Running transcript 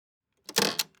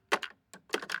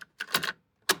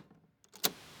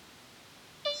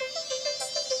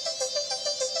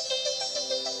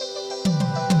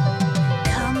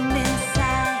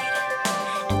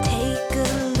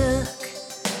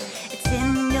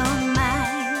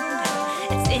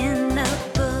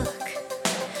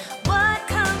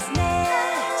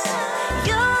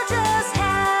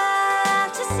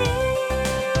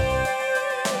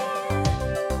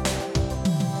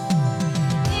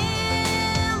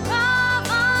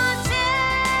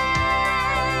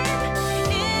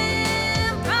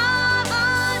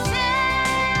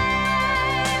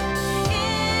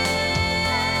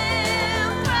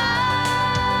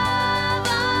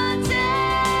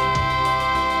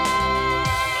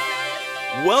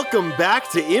Welcome back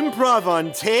to Improv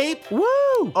on Tape. Woo!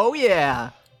 Oh,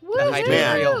 yeah.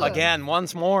 Hyperial again,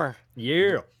 once more.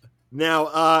 Yeah.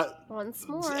 Now, Once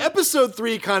more. episode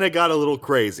 3 kind of got a little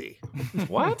crazy.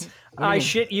 What? I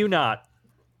shit you not.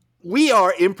 We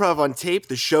are Improv on Tape,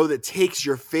 the show that takes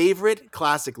your favorite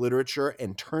classic literature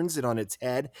and turns it on its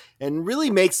head and really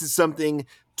makes it something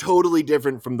totally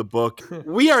different from the book.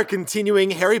 We are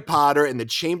continuing Harry Potter and the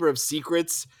Chamber of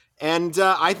Secrets, and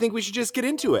I think we should just get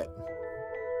into it.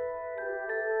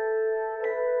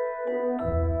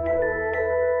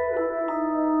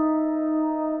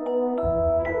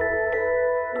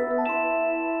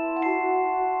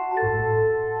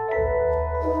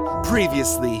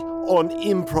 Previously on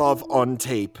Improv on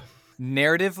Tape.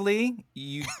 Narratively,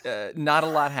 not a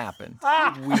lot happened.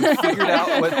 We figured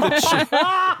out what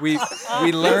the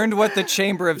we learned what the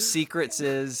Chamber of Secrets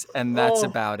is, and that's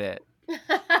about it.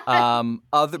 But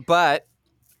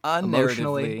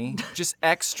unnarratively, just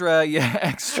extra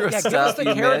stuff. Give us the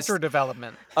you character missed.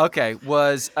 development. Okay,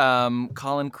 was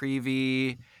Colin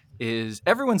Creevey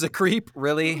everyone's a creep,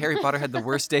 really. Harry Potter had the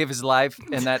worst day of his life,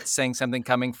 and that's saying something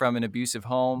coming from an abusive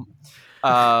home.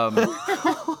 Colin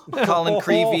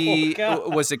Creevey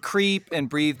was a creep and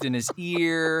breathed in his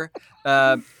ear.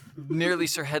 Nearly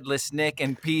Sir Headless Nick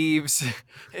and Peeves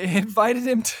invited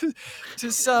him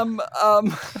to some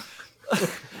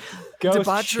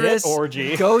debaucherous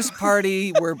orgy. ghost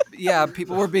party where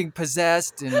people were being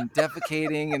possessed and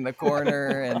defecating in the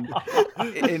corner, and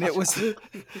it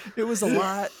was a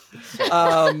lot.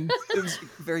 It was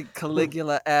very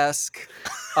Caligula-esque.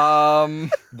 Wow,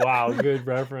 good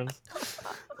reference.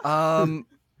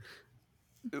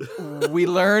 We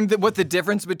learned what the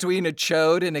difference between a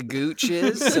chode and a gooch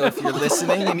is. So if you're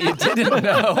listening and you didn't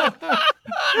know,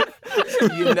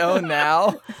 you know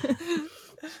now.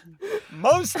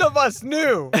 Most of us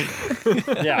knew.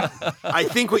 Yeah. I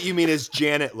think what you mean is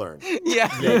Janet learned. Yeah,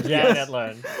 Janet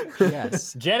learned.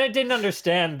 Yes. Janet didn't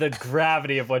understand the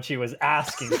gravity of what she was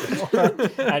asking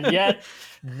for, and yet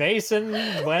Mason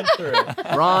went through.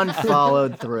 Ron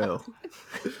followed through.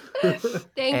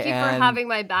 Thank you for having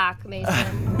my back, Mason.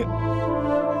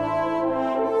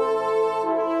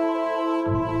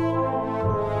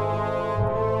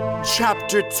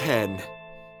 Chapter 10.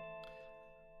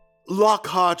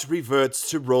 Lockhart reverts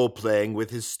to role-playing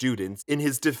with his students in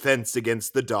his Defense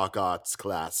Against the Dark Arts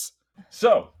class.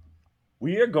 So,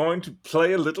 we are going to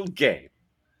play a little game.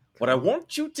 What I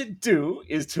want you to do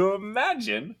is to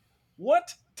imagine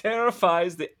what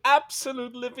terrifies the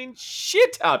absolute living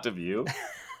shit out of you,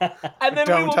 and then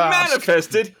we Don't will ask.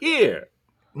 manifest it here.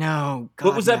 No, God,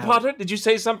 What was that, no. Potter? Did you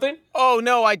say something? Oh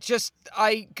no,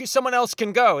 someone else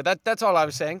can go. That's all I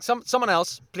was saying. Someone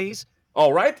else, please.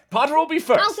 All right, Potter will be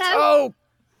first. I'll go. Oh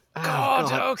Oh,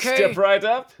 God, okay. Step right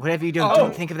up. Whatever you do, Oh.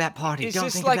 don't think of that party. Is Don't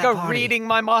this think like of that a party. reading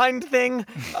my mind thing?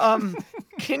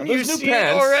 Can you Those new see it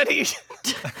pants. already?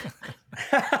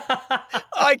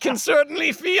 I can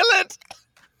certainly feel it.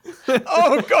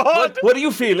 Oh God. What are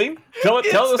you feeling? Tell us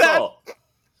that all.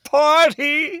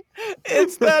 Party!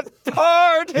 It's that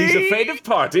party! He's afraid of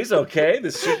parties, okay.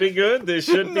 This should be good. This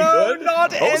should be No, good.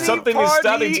 not any something is party.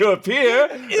 starting to appear.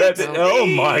 It's Oh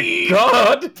me. my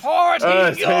God. Party!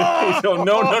 No.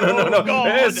 Oh,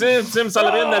 God. Sim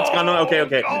Sullivan, that's gone.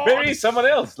 Okay. God. Maybe someone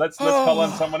else. Let's call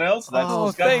on someone else.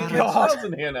 Oh, thank God.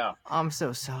 In here now. I'm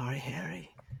so sorry, Harry.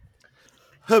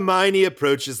 Hermione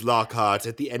approaches Lockhart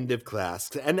at the end of class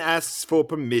and asks for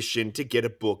permission to get a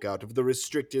book out of the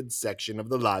restricted section of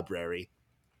the library.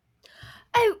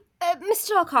 Oh,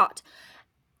 Mr. Lockhart,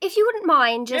 if you wouldn't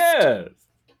mind, just Yes.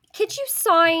 could you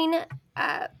sign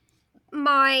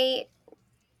my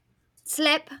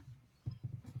slip?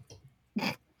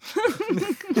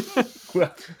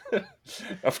 Well,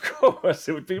 of course,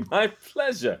 it would be my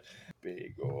pleasure.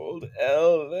 Big old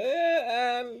L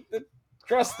there, and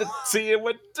across the T, and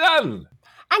we're done.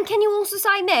 And can you also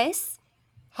sign this?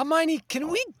 Hermione, can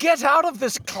we get out of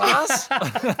this class?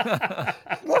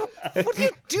 what are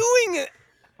you doing?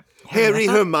 Harry,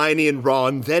 Hermione, and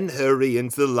Ron then hurry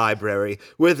into the library,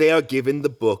 where they are given the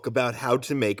book about how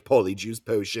to make Polyjuice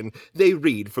Potion. They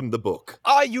read from the book.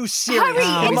 Are you serious? Hurry,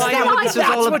 Oh, it's is that what this was That's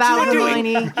all what about, you were doing.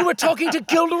 Hermione? You were talking to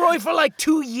Gilderoy for like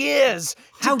 2 years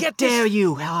to How get dare this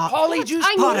you? Polyjuice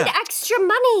I Potter. need extra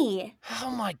money. Oh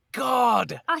my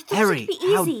God. I thought Harry, it'd be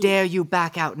easy. how dare you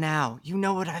back out now? You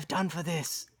know what I've done for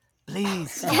this.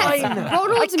 Please. Yes, I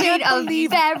Ronald can't made a believe-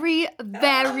 very,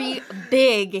 very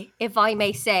big, if I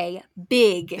may say,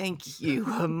 big Thank you,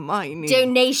 Hermione.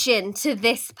 donation to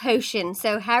this potion.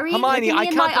 So, Harry, Hermione, look at I me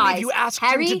in can't my believe eyes. you asked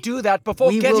Harry, him to do that before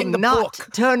We getting will the not book.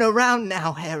 turn around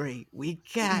now, Harry. We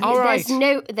can't. All right.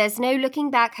 There's no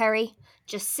looking back, Harry.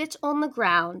 Just sit on the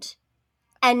ground.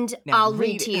 And Now I'll read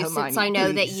read to it, you Hermione, since I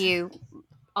know that please. you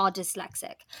are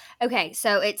dyslexic. Okay,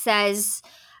 so it says,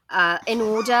 in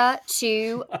order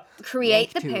to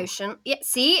create the Yank two. potion, yeah,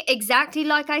 see, exactly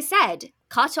like I said,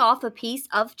 cut off a piece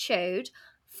of chode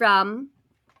from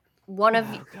one of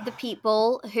the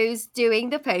people who's doing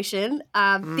the potion,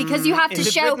 because you have to Is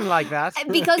it show written like that?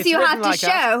 because It's you written have to like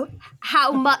that? show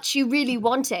how much you really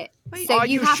want it. So Are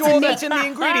you have sure to make, that's in the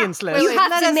ingredients list? you Wait,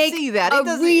 have let to us make see that. It a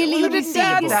doesn't- really, you really didn't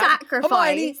add big that. sacrifice.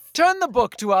 Hermione, turn the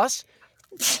book to us.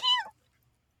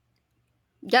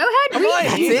 Go ahead, read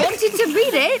Hermione. it. You wanted to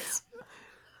read it.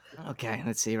 Okay,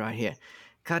 let's see right here.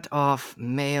 Cut off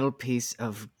male piece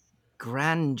of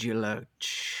granular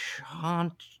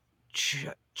chode.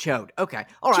 Okay,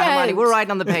 all right, Hermione, Chode. we're right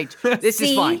on the page. This is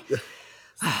See? fine.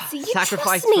 See, you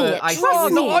Sacrifice trust me. for ice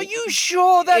Trust cream. me. Are you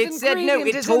sure that It said no, ingredient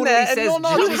it is totally in there says and you're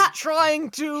not just- just trying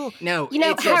to... No, You know,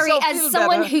 it says Harry, yourself as feel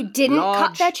someone better. who didn't cut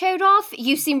Large- their chode off,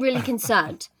 you seem really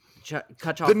concerned.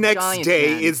 cut off The next giant day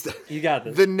hands. is You got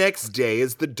this. the next day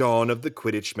is the dawn of the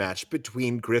Quidditch match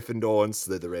between Gryffindor and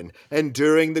Slytherin, and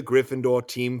during the Gryffindor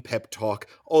team pep talk,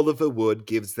 Oliver Wood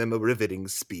gives them a riveting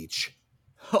speech.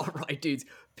 All right, dudes.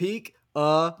 Peek.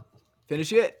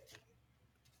 Finish it.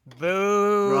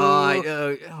 Boo. Right.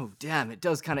 Oh, damn. It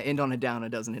does kind of end on a downer,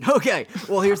 doesn't it? Okay.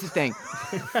 Well, here's the thing.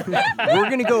 We're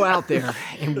going to go out there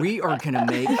and we're going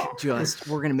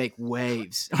to make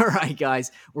waves. All right,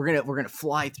 guys. We're going to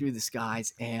fly through the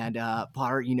skies and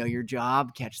Potter, you know your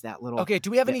job. Catch that little Okay,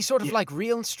 do we have any sort of like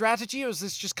real strategy, or is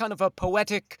this just kind of a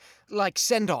poetic like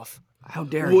send-off? How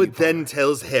dare you? Wood Potter. then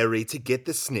tells Harry to get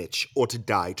the snitch or to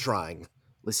die trying.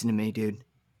 Listen to me, dude.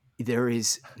 There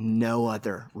is no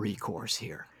other recourse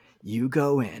here. You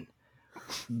go in,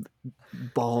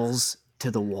 balls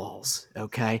to the walls,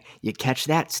 okay? You catch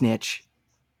that snitch,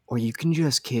 or you can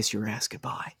just kiss your ass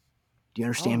goodbye. Do you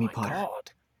understand me, Potter?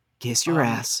 God. Kiss your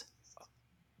ass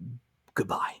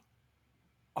goodbye.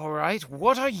 All right,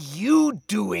 what are you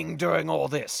doing during all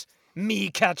this? Me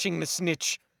catching the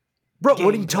snitch. Bro, what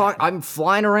are Game you talking? I'm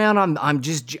flying around. I'm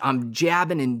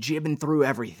jabbing and jibbing through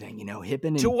everything, you know, hipping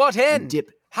and To what and end?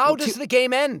 dip. How Well, does to- the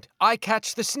game end? I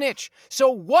catch the snitch. So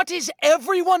what is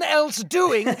everyone else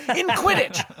doing in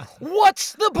Quidditch?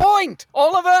 What's the point?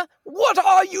 Oliver, what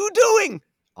are you doing?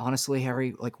 Honestly,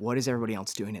 Harry, like, what is everybody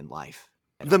else doing in life?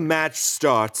 The match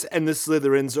starts, and the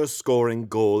Slytherins are scoring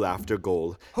goal after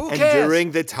goal. Who and cares?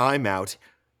 during the timeout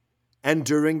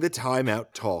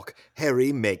talk,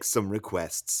 Harry makes some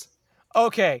requests.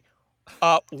 Okay,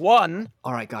 one,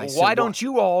 All right, guys. why so don't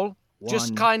you all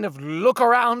just one- kind of look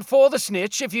around for the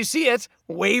snitch? If you see it,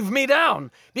 wave me down.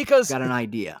 Because Got an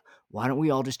idea. Why don't we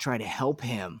all just try to help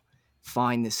him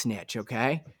find the snitch,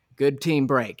 okay? Good team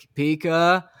break.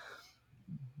 Pika.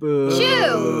 Boo.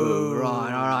 Shoo.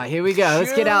 Right, all right. Here we go.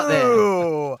 Let's get out there.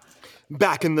 Shoo.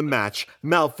 Back in the match,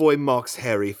 Malfoy mocks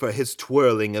Harry for his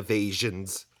twirling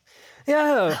evasions.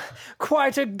 Yeah,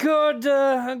 quite a good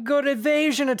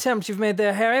evasion attempt you've made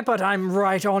there, Harry, but I'm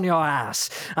right on your ass.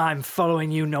 I'm following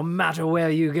you no matter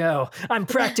where you go. I'm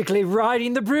practically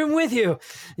riding the broom with you.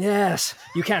 Yes,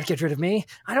 you can't get rid of me.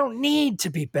 I don't need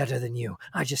to be better than you.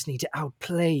 I just need to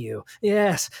outplay you.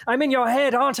 Yes, I'm in your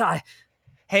head, aren't I?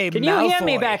 Hey, Can you hear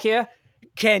me Malfoy, back here?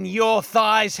 Can your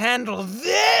thighs handle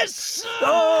this?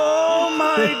 Oh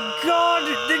my God,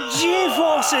 the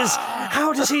G-forces!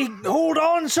 How does he hold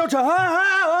on so to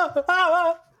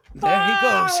her? There he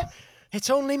goes. It's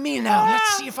only me now.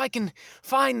 Let's see if I can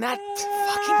find that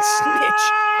fucking snitch.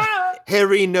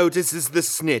 Harry notices the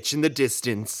snitch in the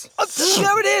distance. Oh,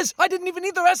 there it is. I didn't even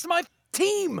need the rest of my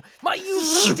team. My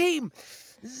usual team.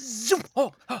 Zoom.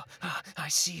 Oh, I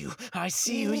see you. I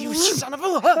see you, you son of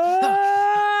a...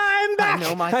 I'm back!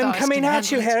 know my I'm thighs coming can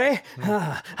at you, handle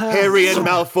Harry. Harry and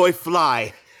Malfoy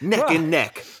fly, neck and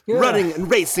neck, Yeah. running and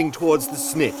racing towards the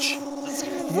snitch.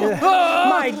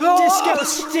 My disco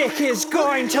stick is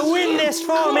going to win this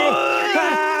for me.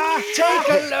 Take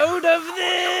a load of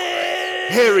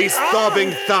this. Harry's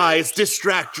throbbing thighs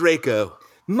distract Draco.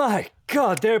 My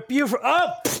God, they're beautiful.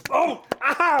 Oh,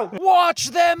 ow! Watch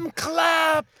them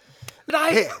clap.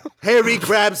 But Harry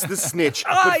grabs the snitch,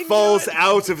 I but knew falls it.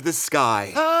 out of the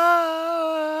sky.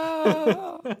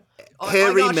 Ah.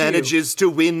 Harry got you. manages to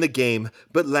win the game,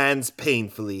 but lands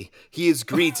painfully. He is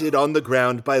greeted on the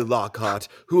ground by Lockhart,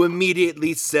 who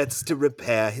immediately sets to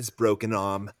repair his broken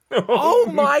arm. Oh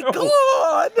my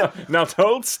God. Now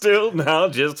hold still, now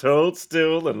just hold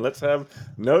still, and let's have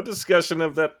no discussion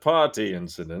of that party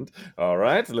incident. All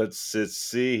right, let's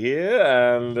see here,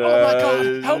 and Oh my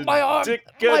God, help my arm,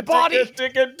 my body.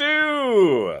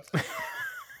 do.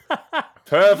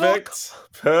 Perfect.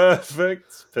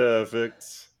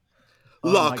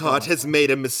 Lockhart has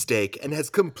made a mistake and has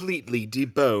completely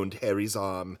deboned Harry's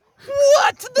arm.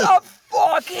 What the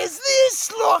fuck is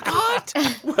this, Lockhart?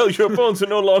 Well, your bones are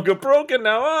no longer broken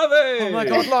now, are they? Oh my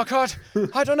god, Lockhart.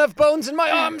 I don't have bones in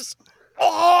my arms.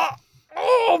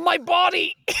 Oh, my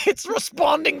body. It's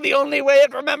responding the only way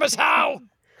it remembers how.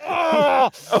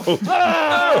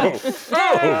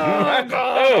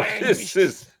 This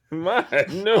is no.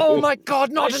 Oh my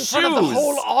god, not My in front of the shoes.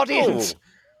 whole audience.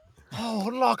 Oh,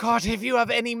 Lockhart, if you have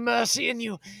any mercy in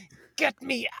you, get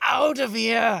me out of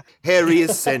here. Harry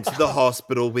is sent to the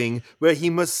hospital wing where he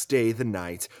must stay the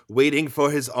night, waiting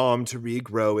for his arm to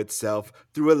regrow itself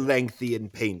through a lengthy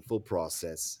and painful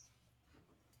process.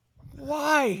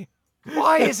 Why?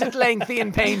 Why is it lengthy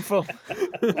and painful?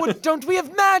 Don't we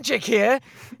have magic here?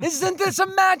 Isn't this a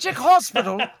magic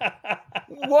hospital?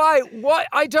 Why?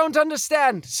 I don't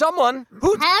understand. Someone?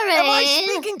 Who? Harry! Am I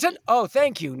speaking to? Oh,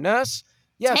 thank you, nurse.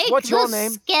 Yes, Take what's your the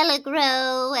name?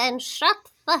 Skelegro and shut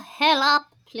the hell up,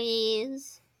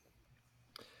 please.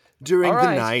 During All the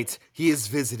right. night, he is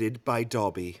visited by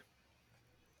Dobby.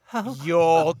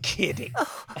 You're kidding.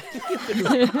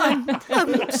 I'm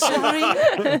sorry.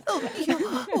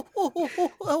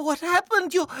 What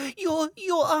happened? Your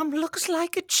arm looks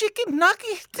like a chicken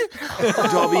nugget.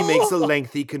 Dobby makes a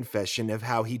lengthy confession of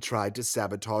how he tried to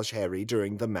sabotage Harry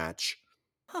during the match.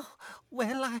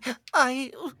 Well,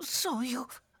 I saw you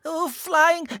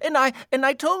flying, and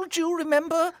I told you.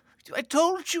 Remember, I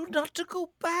told you not to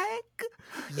go back.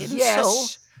 And Yes.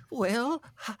 So, well,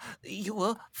 you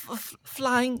were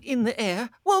flying in the air.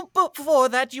 Well, before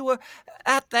that, you were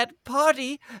at that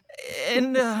party,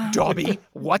 and Dobby,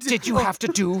 what did you have to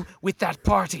do with that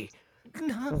party?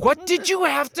 What did you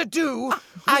have to do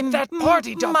with that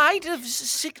party, Dobby? might have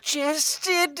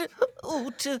suggested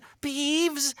to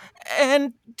Peeves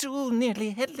and to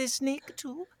Nearly Headless Nick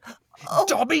too.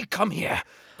 Dobby, come here.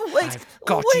 Wait, I've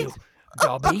got wait. you.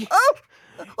 Dobby,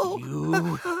 Oh,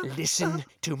 you listen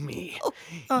to me.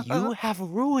 You have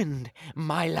ruined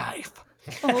my life.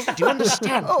 Do you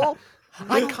understand? Oh,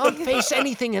 I can't face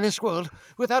anything in this world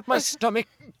without my stomach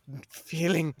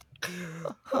feeling.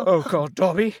 Oh God,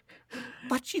 Dobby.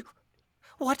 but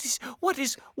what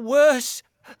is worse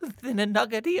than a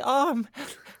nuggety arm,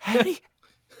 Harry?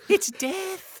 It's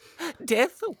death.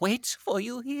 Death waits for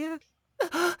you here.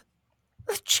 The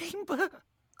Chamber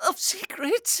of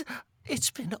Secrets.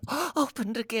 It's been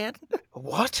opened again.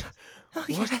 What? Oh,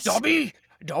 What? yes. Dobby,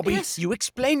 Yes. you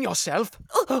explain yourself.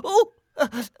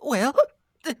 Well,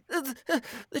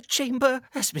 the chamber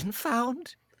has been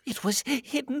found. It was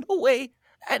hidden away,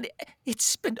 and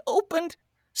it's been opened.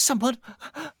 Someone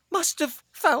must have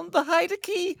found the hider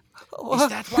key. Is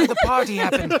that why the party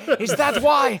happened? Is that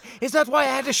why? Is that why I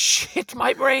had to shit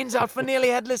my brains out for Nearly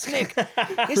Headless Nick?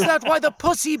 Is that why the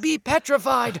pussy be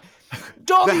petrified?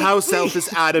 Dobby, The house elf please.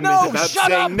 is adamant No, about shut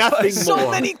saying up. nothing So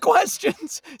more. many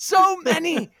questions. So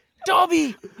many.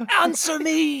 Dobby, answer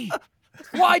me.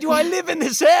 Why do I live in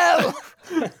this hell?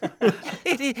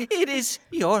 It is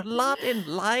your lot in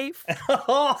life.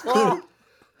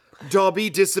 Dobby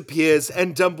disappears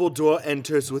and Dumbledore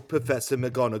enters with Professor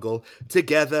McGonagall,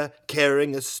 together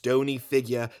carrying a stony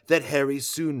figure that Harry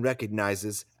soon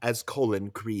recognizes as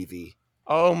Colin Creevy.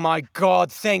 Oh my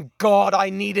God, thank God I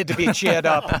needed to be cheered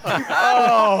up.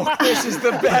 Oh, this is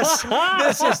the best.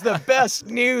 This is the best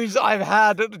news I've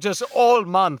had just all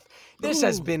month. This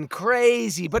has been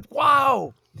crazy, but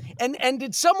wow. And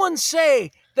did someone say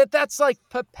that that's like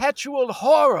perpetual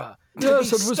horror? To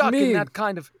Yes, be it was stuck me. in that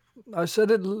kind of I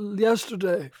said it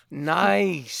yesterday.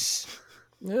 nice.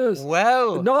 Yes.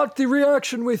 Well, Not the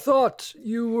reaction we thought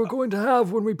you were going to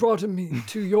have when we brought him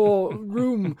to your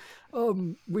room.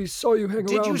 We saw you hang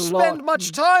did around you a lot. spend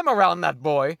much time around that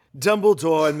boy?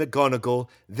 Dumbledore and McGonagall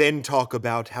then talk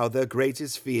about how their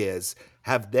greatest fears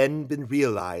have then been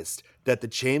realized, that the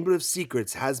Chamber of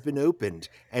Secrets has been opened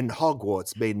and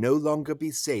Hogwarts may no longer be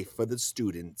safe for the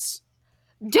students.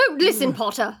 Don't listen,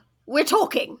 Potter. We're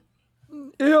talking.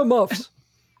 Earmuffs.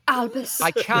 Albus.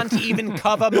 I can't even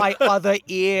cover my other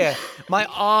ear. My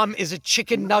arm is a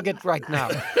chicken nugget right now.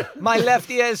 My left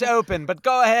ear is open, but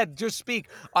go ahead, just speak.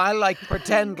 I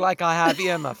pretend like I have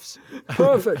earmuffs.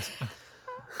 Perfect.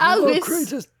 Albus.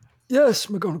 Greatest. Yes,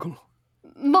 McGonagall.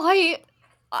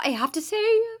 I have to say,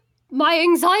 my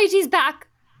anxiety's back.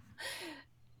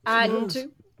 And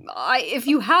if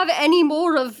you have any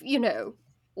more of,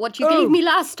 what you gave me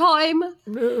last time,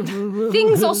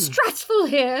 things are stressful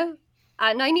here,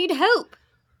 and I need help.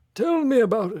 Tell me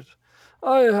about it.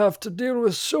 I have to deal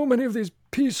with so many of these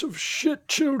piece of shit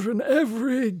children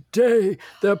every day.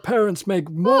 Their parents make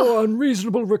more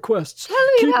unreasonable requests. Tell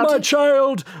me Keep about my it.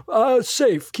 child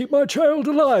safe. Keep my child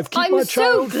alive. Keep I'm my so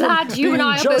child glad from you and being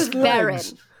I are just both barren.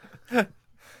 legs.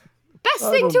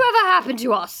 Best thing to ever happen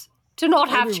to us. To not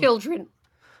have children.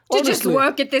 To just honestly-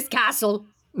 work at this castle.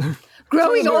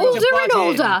 Growing Sorry to older and butt in.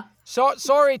 older.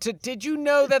 Sorry did you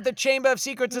know that the Chamber of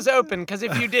Secrets is open? Because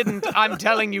if you didn't, I'm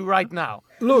telling you right now.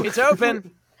 Look, it's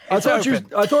open. I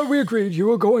thought we agreed you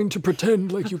were going to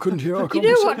pretend like you couldn't hear our You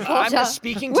conversation. know what, Potter? I'm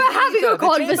speaking We're to having Ether. a The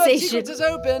Chamber of conversation. Secrets is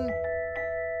open.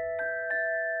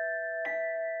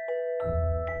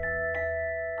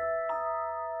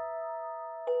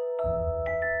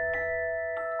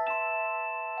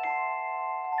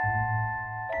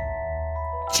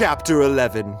 Chapter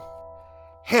 11.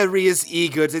 Harry is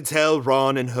eager to tell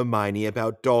Ron and Hermione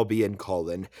about Dobby and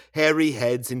Colin. Harry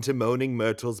heads into Moaning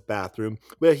Myrtle's bathroom,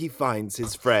 where he finds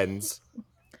his friends.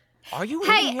 Are you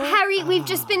Hey, in here? Harry, we've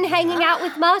just been hanging out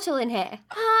with Myrtle in here.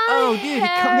 Oh, dude,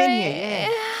 come in here.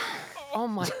 Yeah. Oh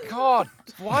my god.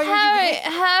 Why are Harry,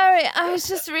 you Harry, I was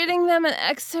just reading them an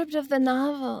excerpt of the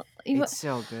novel. It's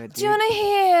so good, Do you dude. want to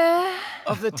hear?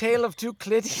 of the Tale of Two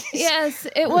Clitties? Yes,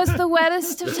 it was the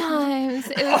wettest of times.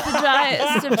 It was the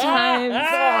driest of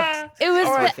times. It was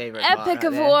My the favorite part epic right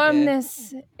of there,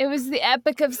 warmness. It was the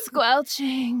epic of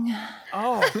squelching.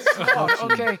 Oh,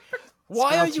 god, okay.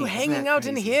 Why are you Squelching, hanging isn't out that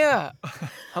in crazy? here?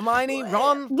 Hermione,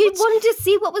 Ron? We wanted to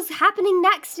see what was happening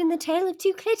next in the Tale of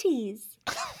Two Clitties.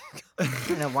 I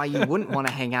don't know why you wouldn't want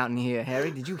to hang out in here,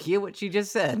 Harry. Did you hear what she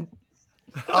just said?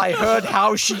 I heard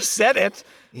how she said it.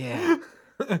 Yeah.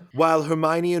 While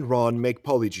Hermione and Ron make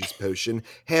Polyjuice Potion,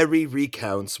 Harry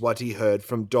recounts what he heard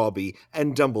from Dobby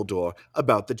and Dumbledore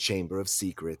about the Chamber of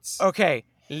Secrets. Okay,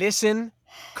 listen,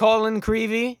 Colin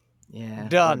Creevy, Yeah.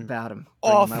 Done. What about him?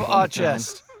 off Bring him up our all the time.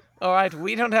 chest. All right,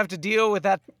 we don't have to deal with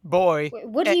that boy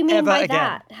What do you mean ever by again.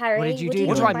 that, Harry? What did you do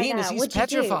What to do him? I mean is that? he's What'd you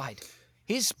do? petrified.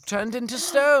 He's turned into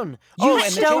stone. You and the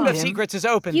stoned Chamber of him? Secrets is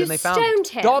opened You and they found stoned it.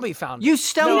 him? Dobby found it. You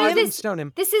stoned no, I him? didn't stone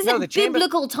him. This no, isn't the Chamber...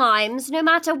 biblical times, no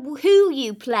matter who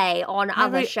you play on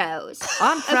other Harry, shows.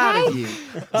 I'm proud of you.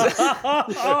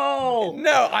 Oh,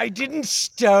 No, I didn't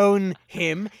stone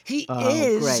him. He Oh,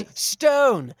 is great.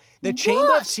 stone. The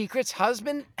Chamber of Secrets has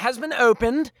been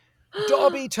opened.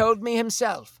 Dobby told me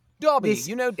himself. Dobby, This-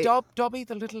 you know Dobby,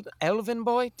 the little elven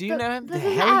boy? Do you know him? The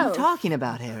hell are you talking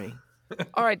about, Harry?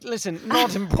 All right, listen,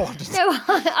 not important. No,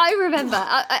 I remember.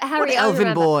 Harry, I Elven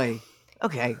remember. boy.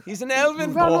 Okay, He's an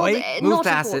elven Ronald, boy. move not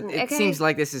past it. important, It okay? seems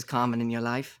like this is common in your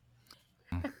life.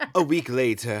 A week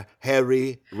later,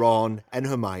 Harry, Ron, and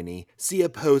Hermione see a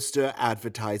poster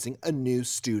advertising a new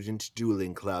student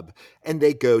dueling club, and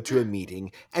they go to a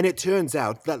meeting, and it turns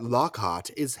out that Lockhart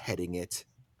is heading it.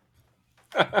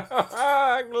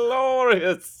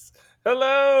 Glorious!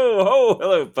 Hello! Oh,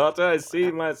 hello, Potter. I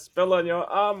see my spell on your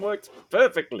arm worked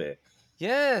perfectly.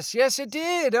 Yes, it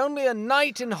did. Only a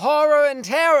night in horror and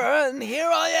terror, and here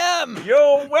I am.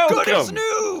 You're welcome! Good as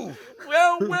new.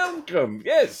 Well, welcome.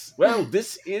 Yes. Well,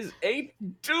 this is a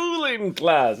dueling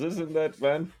class. Isn't that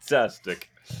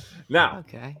fantastic? Now,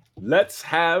 Okay. let's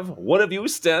have one of you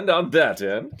stand on that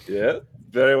end. Yeah,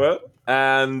 very well.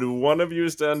 And one of you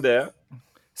stand there.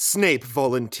 Snape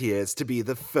volunteers to be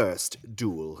the first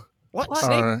duel. What?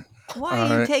 Snape? Why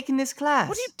are you taking this class?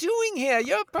 What are you doing here?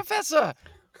 You're a professor.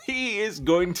 He is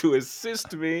going to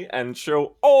assist me and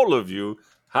show all of you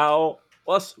how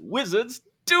us wizards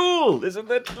duel. Isn't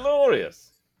that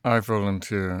glorious? I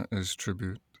volunteer as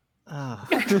tribute. Oh.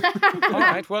 All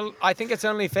right, well, I think it's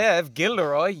only fair if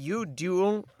Gilderoy, you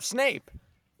duel Snape.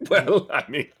 Well, I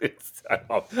mean, it's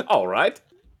all right.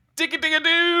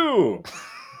 Digga-digga-doo!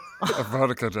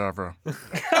 Avada Kedavra.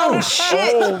 Oh,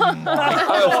 shit!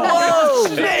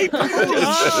 Snape!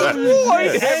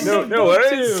 No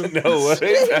worries. No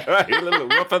worries. All right, a little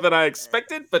rougher than I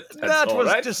expected, but that's That all was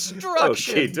right.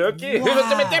 destruction. Okie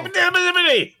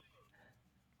dokie.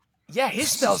 Yeah,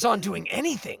 his spells aren't doing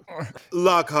anything.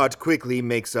 Lockhart quickly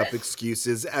makes up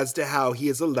excuses as to how he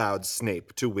has allowed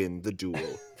Snape to win the duel.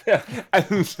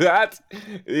 And that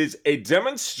is a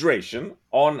demonstration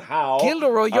on how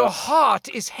Gilderoy, your heart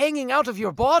is hanging out of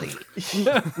your body.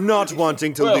 Not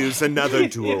wanting to lose another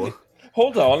duel.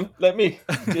 Hold on, let me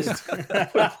just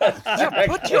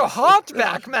Put your heart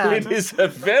back, man. It is a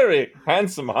very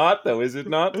handsome heart, though, is it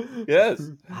not? Yes.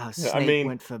 Oh, Snape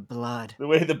went for blood. The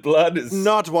way the blood is.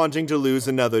 Not wanting to lose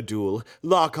another duel,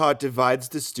 Lockhart divides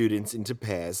the students into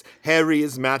pairs. Harry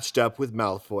is matched up with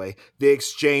Malfoy. They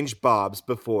exchange bobs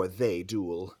before they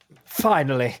duel.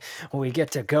 Finally, we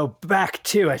get to go back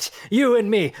to it. You and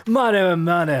me, mano a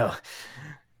mano.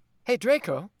 Hey,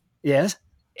 Draco, Yes?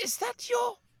 is that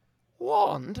your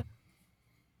wand?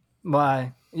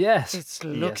 Why, yes. It's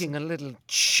looking a little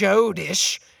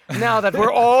chodish now that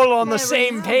we're all on the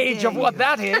same page of what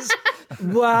that is.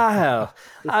 Wow.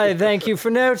 I thank you for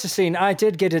noticing. I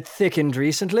did get it thickened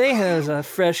recently. There's a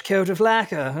fresh coat of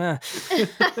lacquer.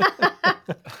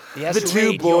 Yes,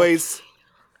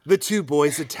 The two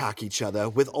boys attack each other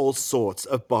with all sorts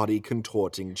of body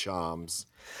contorting charms.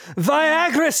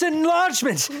 Viagra's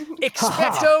enlargement!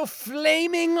 Expecto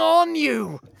flaming on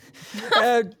you!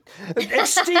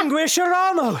 Extinguisher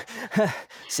ammo!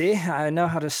 See, I know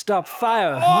how to stop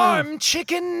fire. Arm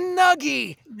chicken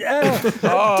nuggy!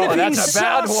 Dipping that's a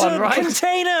bad saucer one, right?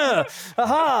 Container!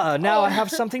 Aha! Now I have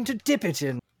something to dip it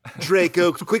in.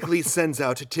 Draco quickly sends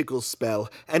out a tickle spell,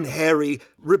 and Harry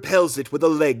repels it with a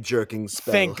leg-jerking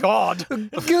spell. Thank God!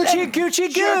 Gucci, Gucci,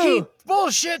 Jerky goo!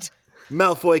 bullshit!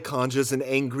 Malfoy conjures an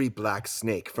angry black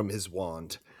snake from his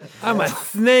wand. I'm a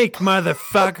snake,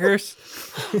 motherfuckers.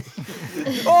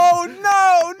 Oh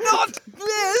no, not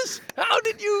this! How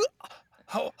did you...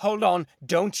 Hold on,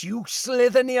 don't you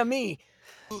slither near me.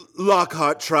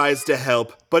 Lockhart tries to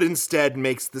help, but instead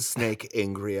makes the snake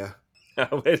angrier.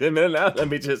 Wait a minute now. Let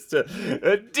me just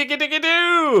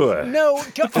diggy-diggy-doo. No,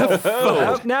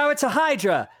 Now it's a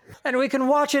Hydra, and we can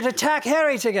watch it attack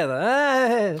Harry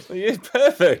together. Yeah,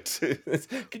 perfect.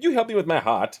 Can you help me with my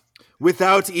heart?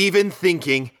 Without even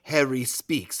thinking, Harry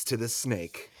speaks to the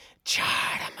snake.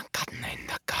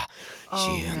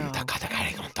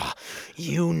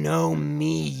 You know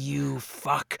me, you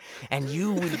fuck, and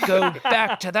you will go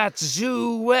back to that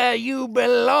zoo where you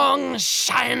belong,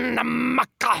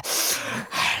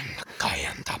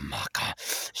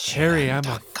 Harry, I'm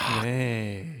a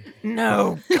snake.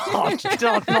 No,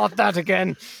 God, not that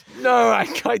again. No, I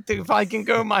can't think if I can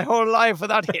go my whole life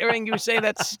without hearing you say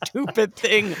that stupid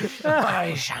thing.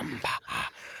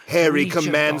 Harry Each of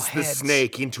commands your the heads.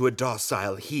 snake into a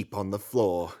docile heap on the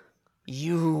floor.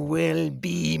 You will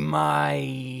be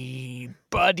my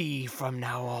buddy from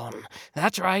now on.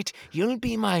 That's right, you'll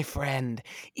be my friend.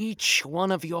 Each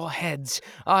one of your heads,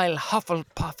 I'll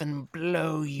Hufflepuff and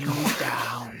blow you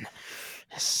down.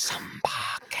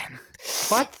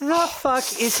 What the fuck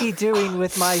is he doing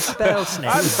with my spell snake?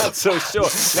 I'm not so sure.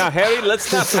 Now, Harry,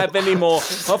 let's not have any more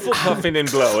Hufflepuffing and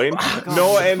blowing,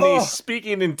 nor any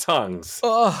speaking in tongues.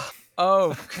 Oh,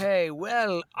 okay.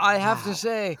 Well, I have to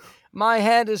say, my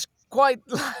head is quite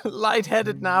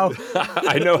lightheaded now.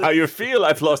 I know how you feel.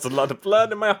 I've lost a lot of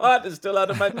blood, and my heart is still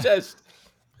out of my chest.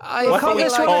 We'll call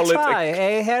this one a tie,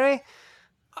 eh, Harry?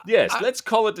 Yes, let's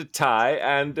call it a tie,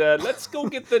 and let's go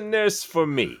get the nurse for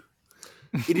me.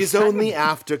 It is only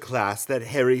after class that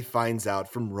Harry finds out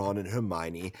from Ron and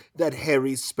Hermione that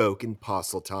Harry spoke in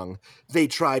Parseltongue. They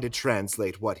try to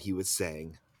translate what he was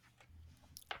saying.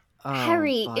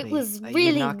 Harry, buddy, it was you're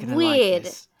really not gonna like weird.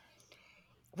 this.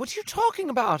 What are you talking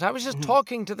about? I was just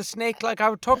talking to the snake like I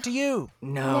would talk to you.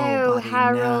 No, buddy,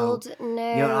 Harold,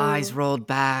 no. Your eyes rolled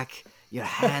back. Your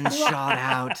hands shot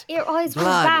out. Your eyes rolled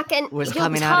Blood back, and was your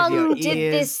coming out of your tongue did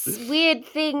ears. this weird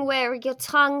thing where your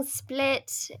tongue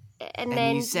split, and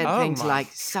then you said things like,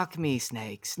 suck me,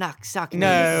 snake. Suck me.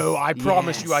 No, I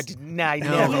promise you Yes. I didn't. I No,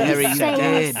 never Harry, said you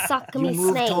saying did. suck You me,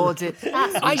 moved snake. towards it.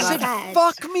 That's what I you said, said.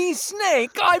 fuck me,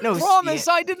 snake. I No, promise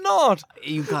yeah. I did not.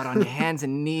 You got on your hands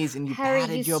and knees and you Harry,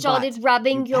 patted you your started butt.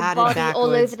 rubbing You your patted body all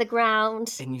backwards, over the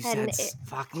ground. And you and said, it-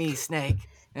 fuck me, snake.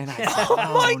 And I said, Oh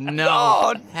my no.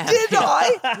 God, did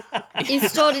I? You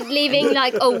started leaving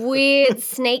like a weird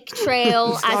snake trail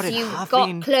You as started you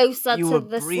huffing, got closer you to were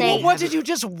the breathing snake. What, did you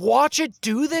just watch it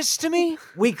do this to me?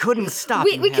 We couldn't stop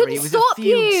We him, couldn't Harry. It was stop a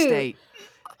fugue you. state.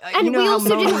 And you know we how also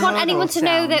didn't moaning want anyone Myrtle to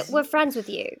know that sounds. we're friends with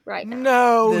you right now.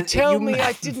 No, tell you me ma-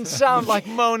 I didn't sound like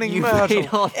Moaning You Myrtle. made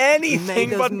all- you Anything made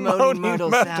those but Moaning Myrtle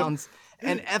Myrtle. sounds,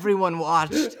 and everyone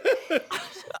watched.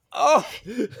 Oh,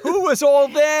 who was all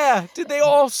there? Did they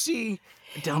all see?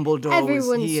 Dumbledore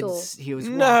Everyone was saw. he was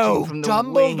No, watching from the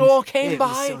Dumbledore wings. came it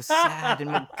by? was so sad,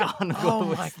 and McGonagall Oh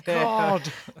was my there.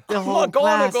 God. The whole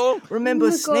class. McGonagall.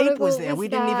 Remember, Snape was McGonagall there. We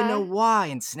was didn't even know there. why,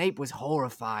 and Snape was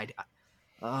horrified.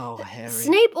 Oh, Harry.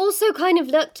 Snape also kind of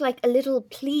looked like a little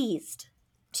pleased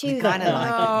to them. Kinda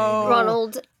like Oh.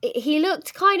 Ronald, he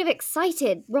looked kind of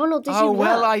excited. Ronald, did you Oh,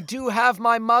 well, look? I do have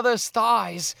my mother's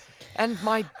thighs and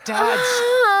my dad's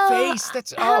face.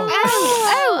 That's oh.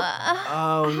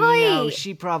 Oh Hi. no,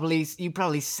 you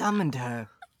probably summoned her.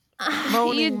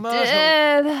 Moaning You Myrtle.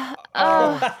 did.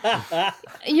 Oh.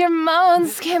 Your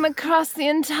moans came across the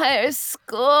entire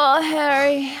school,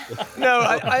 Harry. No,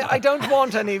 I don't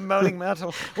want any Moaning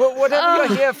Myrtle. Whatever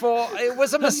you're here for, it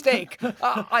was a mistake.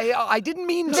 I didn't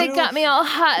mean to. They got me all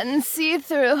hot and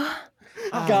see-through.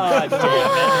 God damn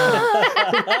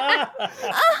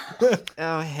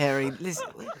Oh, Harry, listen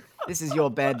This is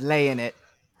your bed. Lay in it.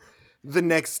 The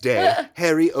next day,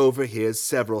 Harry overhears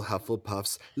several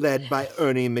Hufflepuffs, led by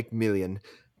Ernie Macmillan,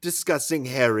 discussing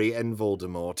Harry and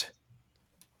Voldemort.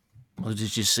 Well,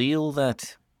 did you see all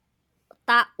that?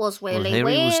 That was really what Harry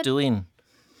weird. was doing?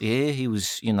 Yeah, he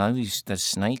was, that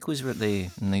snake was right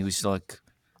there, and he was like,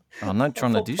 I'm not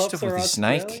trying to do Hufflepuffs stuff with are the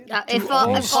snake. If I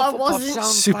wasn't...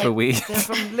 Super weird. They're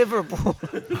from Liverpool.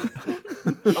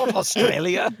 Not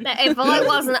Australia. If I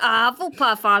wasn't a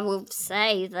Hufflepuff, I would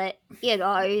say that,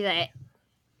 that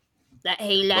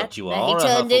he But you that are he a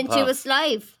turned into Hufflepuff. a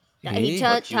slave. That he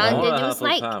Yeah. But you turned are into a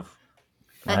snake. Hufflepuff.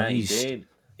 Yeah, he Nice. did.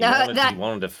 No, He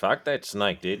wanted to fuck that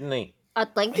snake, didn't he? I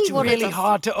think he It's wanted really to...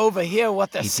 hard to overhear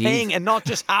what they're It is. saying and not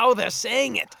just how they're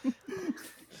saying it.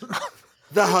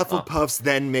 The Hufflepuffs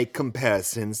then make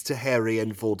comparisons to Harry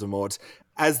and Voldemort,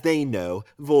 as they know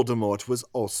Voldemort was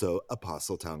also a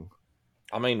Parseltongue.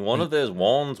 I mean, one of those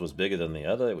wands was bigger than the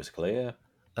other. It was clear.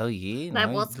 Oh, yeah. That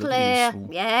no, was look at clear.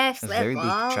 this, Yes, a that very was.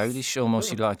 big childish,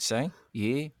 almost, you'd like to say.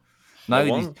 Yeah.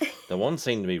 No, The one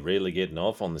seemed to be really getting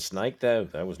off on the snake, though.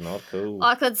 That was not cool.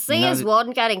 I could see No, his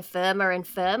wand getting firmer and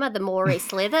firmer the more he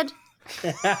slithered.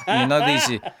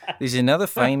 there's another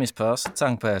famous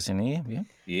Parseltongue person here. Yeah.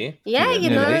 Yeah? Yeah, you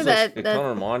Yeah, know it is. that... It kind of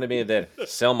reminded me of that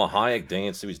Selma Hayek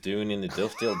dance he was doing in the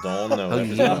Dusk Till Dawn, though. Oh, That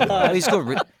was yeah. kinda- Oh,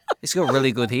 he's got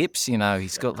really good hips, He's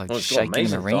got, like, Oh, he's got shaking them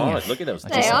amazing around. thighs. Look at those They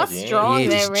thighs, are yeah. strong. Yeah,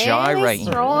 They're just really gyrating.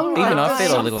 strong. Even I felt a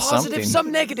Some little positive, something.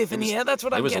 some negative in here. That's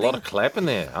what There I'm was a getting. lot of clapping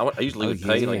there. I usually would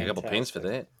pay like a yeah. couple pence for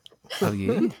that. Oh,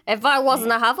 yeah. If I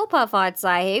wasn't a Hufflepuff, I'd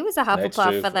say he was a That's Hufflepuff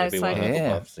true. for those Everyone things.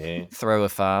 Yeah. Hufflepuffs, yeah. Throw a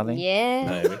farthing.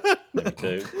 Yeah. Maybe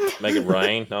two. Make it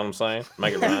rain, know what I'm saying?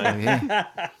 Make it Oh, rain.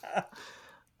 yeah.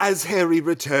 As Harry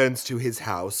returns to his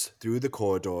house through the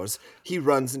corridors, he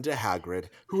runs into Hagrid,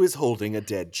 who is holding a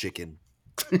dead chicken.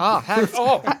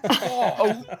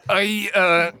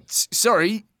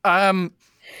 Sorry.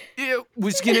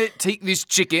 Was gonna take this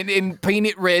chicken and paint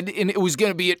it red, and it was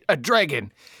gonna be a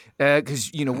dragon.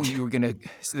 Because, we were gonna,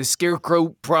 the Scarecrow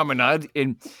Promenade,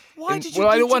 and... Why and, did you, well,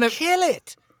 I don't did you wanna, kill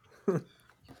it?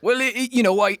 Well,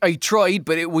 I tried,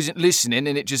 but it wasn't listening,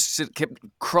 and it just kept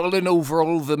crawling over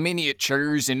all the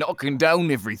miniatures and knocking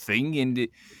down everything, and,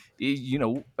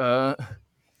 yeah.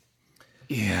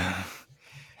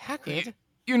 Hagrid?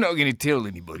 You're not gonna tell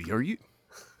anybody, are you?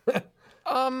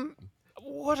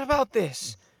 What about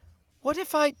this? What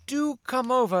if I do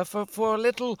come over for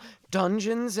little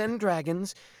Dungeons and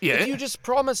Dragons? Yeah. If you just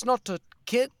promise not to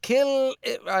kill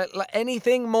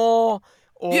anything more,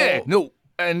 or... Yeah, no.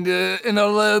 And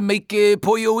I'll make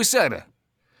pollo asada.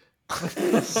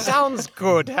 Sounds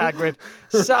good, Hagrid.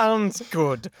 Sounds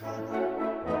good.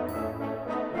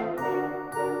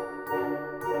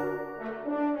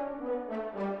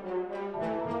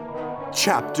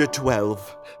 Chapter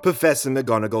 12. Professor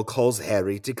McGonagall calls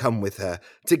Harry to come with her.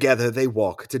 Together they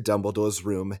walk to Dumbledore's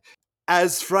room.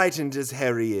 As frightened as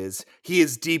Harry is, he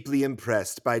is deeply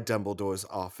impressed by Dumbledore's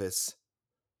office.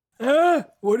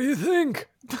 What do you think?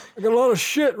 I got a lot of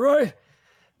shit, right?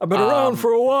 I've been around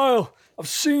for a while. I've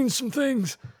seen some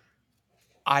things.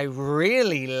 I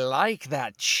really like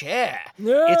that chair.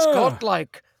 Yeah. It's got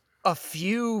like a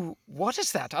few. What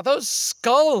is that? Are those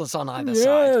skulls on either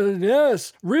side?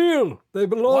 Yes, real. They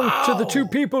belong to the two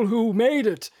people who made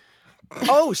it.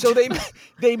 Oh, so they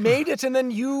made it and then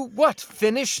you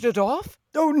finished it off?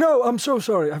 Oh no, I'm so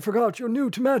sorry. I forgot. You're new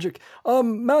to magic.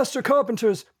 Master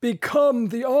carpenters become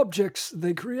the objects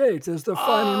they create as their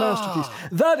final masterpiece.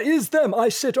 That is them. I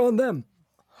sit on them.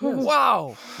 Yes.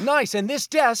 Wow, nice. And this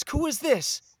desk, who is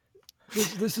this?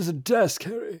 This is a desk,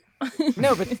 Harry.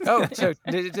 No, but so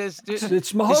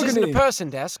It's mahogany. This isn't a person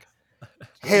desk.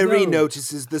 Harry No.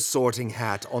 notices the sorting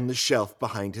hat on the shelf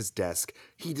behind his desk.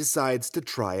 He decides to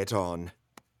try it on.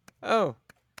 Oh,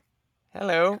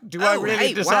 hello. Do I Oh, really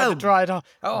hey, decide wow. to try it on?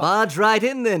 Oh, Barge right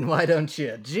in then, why don't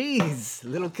you? Jeez, a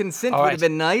little consent All would right. have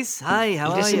been nice. Hi,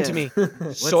 how listen are you? to me,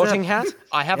 What's sorting up? hat.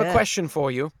 I have a Yeah. question for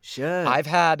you. Sure. I've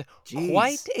had Jeez.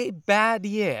 quite a bad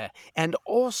year, and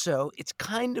also it's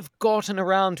kind of gotten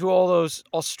around to all those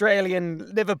Australian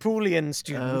Liverpoolian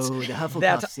students Oh, the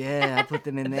Hufflepuffs, that, yeah, I put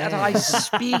them in there. that I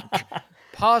speak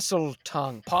parcel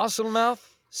tongue, parcel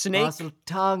mouth, snake. Parcel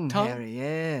tongue, tongue? Harry,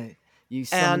 yeah. You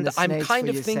summon And the I'm snakes kind for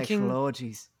of your thinking- sexual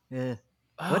orgies. Yeah.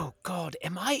 Oh God,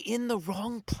 am I in the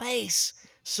wrong place?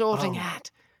 Sorting Oh.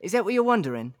 hat. Is that what you're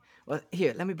wondering? Well,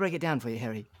 here, let me break it down for you,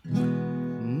 Harry.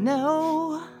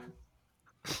 No.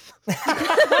 Oh, all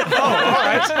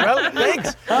right. Well,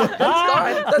 thanks.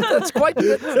 That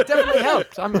definitely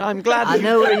helped. I'm glad. I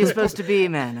know where you're supposed to be,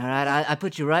 man. All right, I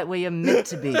put you right where you're meant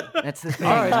to be. That's the thing.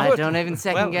 All right, I good. don't even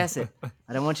second Well, guess it.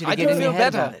 I don't want you to I get do in your feel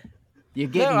head better. about it. You're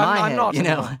getting No, my I'm head, not you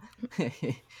know.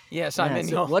 anymore. Yes, I'm in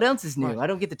your... What else is new? I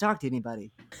don't get to talk to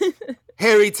anybody.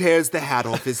 Harry tears the hat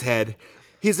off his head.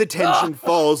 His attention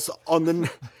falls on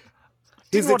the...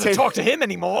 Didn't want to talk to him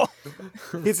anymore.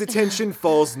 His attention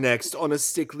falls next on a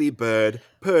sickly bird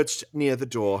perched near the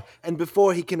door, and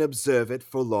before he can observe it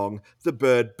for long, the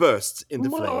bird bursts into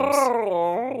flames.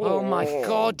 Oh my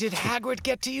god, did Hagrid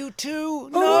get to you too?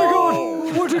 No! Oh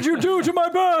my god! What did you do to my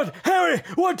bird? Harry,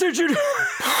 what did you do?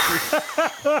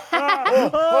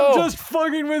 I'm just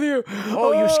fucking with you.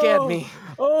 Oh, you scared me.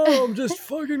 Oh, I'm just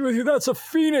fucking with you. That's a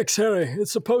phoenix, Harry.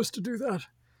 It's supposed to do that.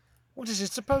 What, is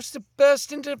it supposed to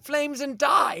burst into flames and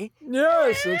die?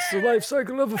 Yes, it's the life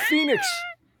cycle of a phoenix.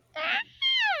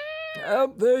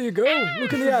 There you go.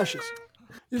 Look in the ashes.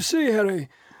 You see, Harry,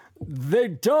 they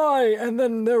die and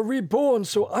then they're reborn,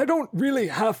 so I don't really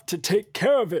have to take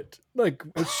care of it. Like,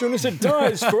 as soon as it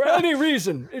dies for any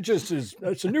reason, it just is.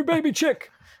 It's a new baby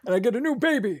chick, and I get a new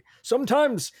baby.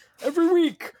 Sometimes every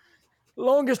week.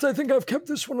 Longest I think I've kept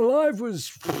this one alive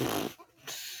was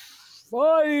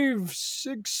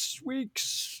 5-6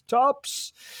 weeks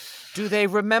tops. Do they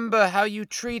remember how you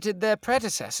treated their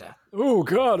predecessor? Oh,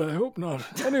 God, I hope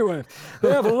not. Anyway,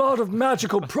 they have a lot of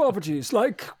magical properties,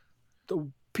 like the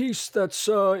piece that's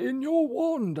in your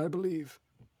wand, I believe.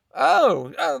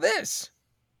 Oh, this.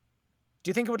 Do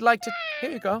you think it would like to...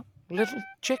 Here you go, little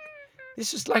chick.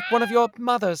 This is like one of your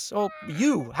mothers, or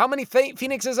you. How many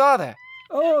phoenixes are there?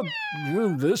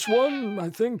 This one, I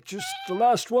think, just the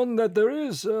last one that there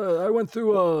is. I went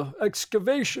through a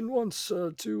excavation once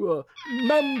to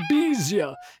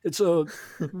Mambesia. It's a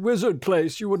wizard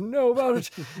place. You wouldn't know about it.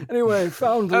 Anyway,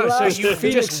 found the last so you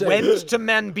phoenix just egg. went to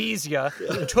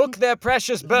Mambesia, took their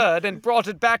precious bird, and brought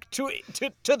it back to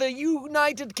the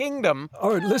United Kingdom.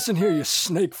 All right, listen here, you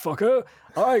snake fucker.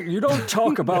 All right, you don't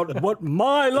talk about what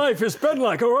my life has been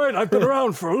like, all right? I've been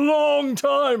around for a long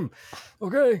time.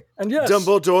 Okay, and yes.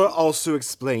 Dumbledore also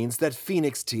explains that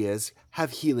phoenix tears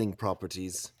have healing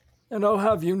properties. And I'll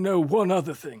have you know one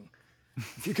other thing.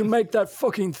 If you can make that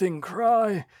fucking thing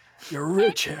cry, you're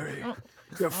rich, Harry.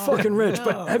 You're fucking rich.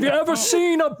 But have you ever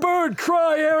seen a bird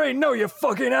cry, Harry? No, you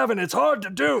fucking haven't. It's hard to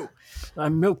do. I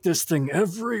milk this thing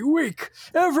every week.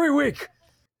 Every week.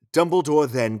 Dumbledore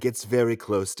then gets very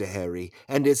close to Harry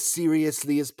and, as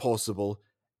seriously as possible,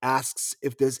 asks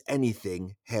if there's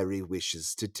anything Harry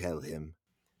wishes to tell him.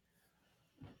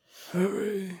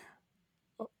 Harry,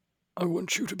 I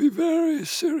want you to be very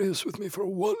serious with me for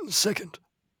 1 second.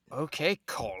 Okay,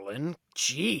 Colin.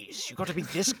 Jeez, you got to be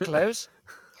this close?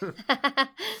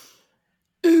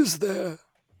 Is there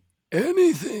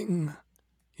anything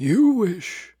you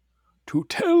wish to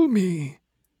tell me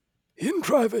in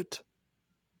private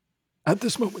at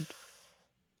this moment?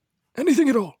 Anything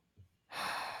at all?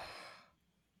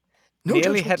 No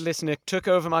Nearly judgment. Headless Nick took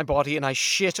over my body and I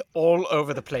shit all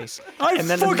over the place. I and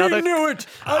then fucking knew it!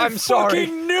 I'm sorry.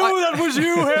 Fucking knew that was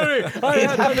you, Harry! I It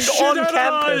had happened shit on out of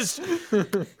campus.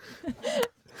 eyes.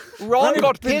 Ron I've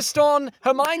got been- pissed on.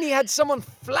 Hermione had someone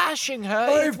flashing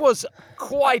her. It was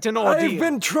quite an ordeal. I've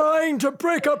been trying to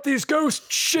break up these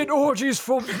ghost shit orgies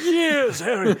for years,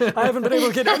 Harry. I haven't been able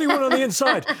to get anyone on the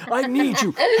inside. I need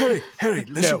you. Harry,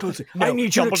 listen No, closely. no, I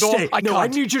need you to Dumbledore, stay. I No, I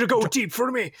can't. need you to go deep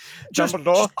for me. Just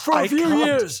Dumbledore, for a I few can't.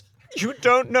 years. You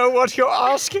don't know what you're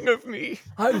asking of me.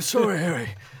 I'm sorry, Harry,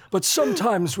 but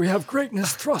sometimes we have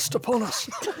greatness thrust upon us,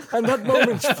 and that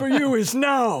moment for you is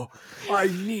now. I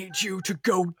need you to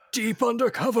go deep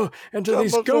undercover into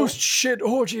these Dumbledore. ghost shit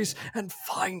orgies and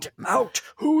find out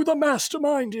who the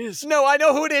mastermind is. No, I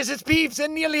know who it is. It's Peeves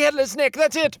and Nearly Headless Nick.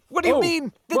 That's it. What do you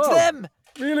mean? It's wow. them.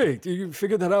 Really? Did you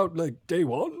figure that out like day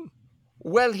one?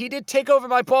 Well, he did take over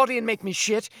my body and make me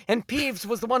shit, and Peeves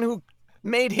was the one who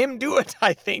made him do it,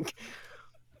 I think.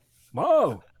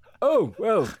 Wow. Oh,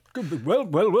 well, good,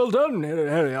 well done,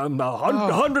 Harry. I'm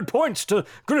 100 points to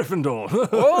Gryffindor.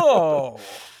 Oh.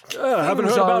 I haven't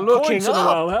Things heard are about looking points in a up.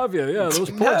 while, have you? Yeah, those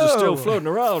points are still No. floating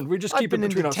around. We just I've keep been it in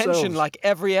between detention ourselves. like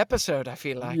every episode, I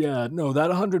feel like. Yeah, no, that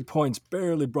 100 points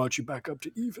barely brought you back up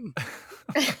to even.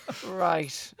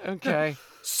 Right, okay.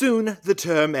 Soon the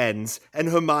term ends, and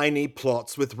Hermione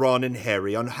plots with Ron and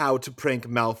Harry on how to prank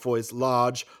Malfoy's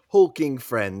large, hulking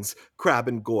friends, Crabbe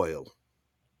and Goyle.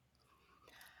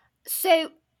 So,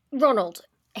 Ronald,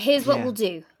 here's what Yeah. we'll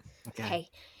do. Okay.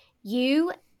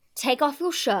 You take off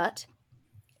your shirt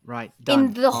Right. Done.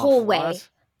 in the Off. hallway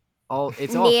Oh,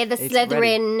 it's near off. the It's ready.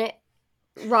 Slytherin,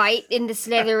 right, in the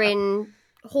Slytherin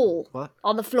hall What?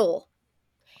 on the floor.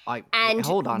 And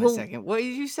hold on a we'll- second. What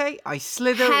did you say? I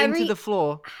slither into Harry- the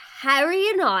floor. Harry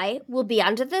and I will be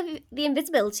under the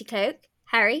invisibility cloak.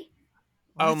 Harry,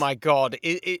 Oh my God!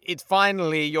 It's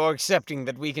finally you're accepting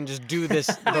that we can just do this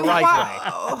the right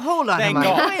way. Oh, hold on, Thank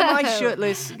Hermione. God. Why am I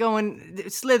shirtless, going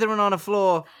slithering on a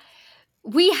floor?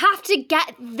 We have to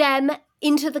get them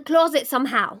into the closet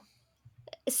somehow.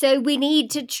 So we need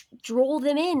to draw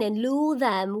them in and lure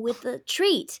them with the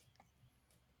treat.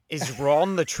 Is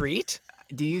Ron the treat?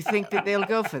 Do you think that they'll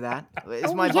go for that?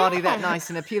 Is Oh, my body that yeah. nice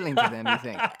and appealing to them, you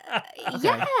think?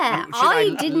 Yeah, Should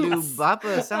I didn't. lube up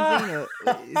or something? Or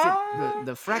is it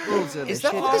the freckles or the Is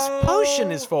that shit? what this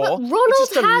potion is for? But Ronald It's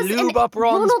just to has lube up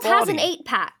Ron's Ronald has an body.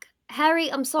 8-pack. Harry,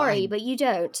 I'm sorry, but you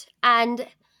don't. And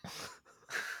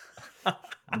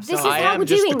this is I how am we're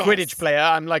just doing a this. Quidditch player.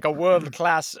 I'm like a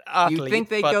world-class athlete. You think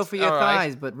they but go for your all right.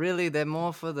 thighs, but really they're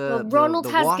more for the Well, Ronald the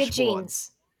has good washboards.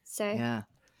 genes. So Yeah.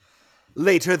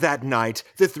 Later that night,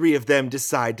 the three of them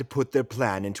decide to put their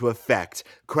plan into effect.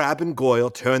 Crab and Goyle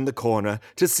turn the corner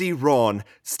to see Ron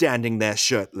standing there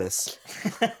shirtless.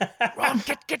 Ron,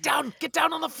 get down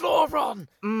on the floor, Ron.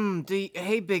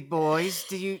 Hey, big boys,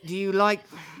 do you like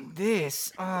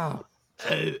this? Oh.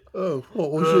 Oh,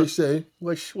 what's she saying?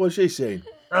 What's she saying?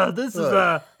 That's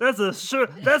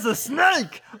a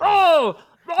snake! Oh,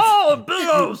 big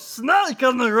old snake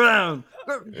on the ground!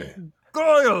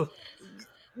 Goyle,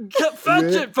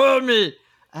 fetch it for me!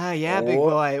 Oh, yeah, big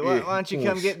boy. Why don't you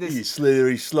come get You this?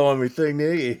 slithery, slimy thing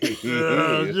there. Yeah,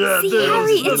 See,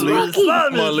 Harry, it's working.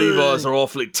 My Levi's are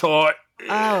awfully tight.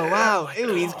 Oh, wow.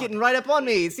 Ooh, he's getting right up on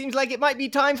me. It seems like it might be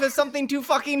time for something to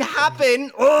fucking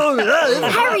happen. Oh, yeah!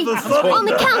 Harry, on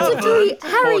the count of 3,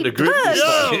 Harry, to grip push.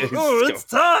 this. Oh, it's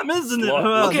time, isn't it?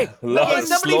 Okay, Love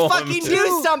somebody slime fucking too.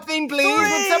 do something, please.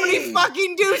 Would somebody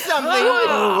fucking do something?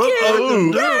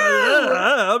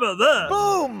 How about that?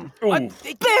 Boom! Ooh.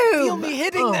 They can feel me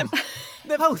hitting them.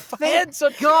 Oh, Heads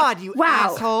are God, you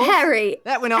Wow, assholes. Harry.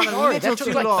 That went on a Sorry, little that took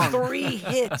too like long. 3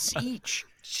 hits each.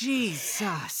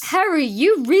 Jesus. Harry,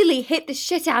 you really hit the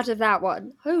shit out of that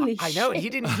one. Holy shit. I know, he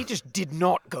didn't. He just did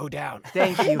not go down.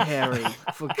 Thank you, Harry,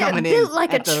 for coming in built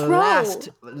like a at the troll.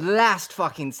 last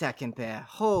fucking second there.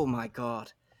 Oh my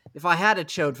God. If I had a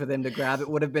chode for them to grab, it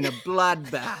would have been a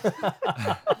bloodbath.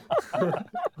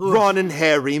 Ron and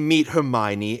Harry meet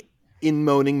Hermione in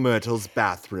Moaning Myrtle's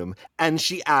bathroom, and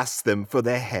she asks them for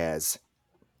their hairs.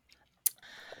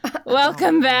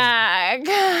 Welcome back.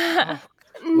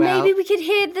 Maybe we could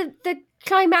hear the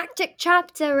climactic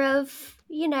chapter of,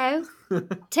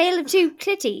 Tale of Two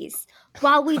Clitties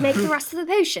while we make the rest of the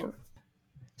potion.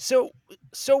 So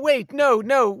wait,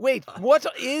 no, wait. What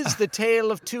is the tale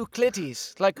of 2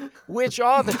 clitties? Like, which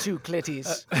are the 2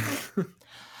 clitties?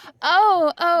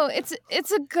 Oh,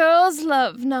 it's a girl's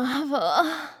love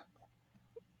novel.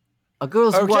 A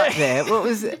girl's what Okay. there? What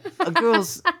was it? A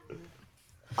girl's...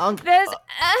 There's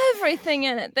everything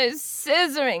in it. There's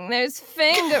scissoring, there's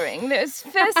fingering, there's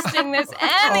fisting, there's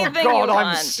anything Oh God, you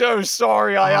want. I'm so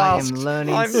sorry I asked. am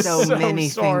learning I'm so many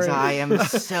sorry. things. I am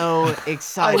so I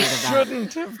excited about.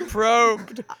 shouldn't have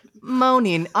probed.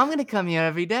 Moaning, I'm going to come here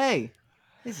every day.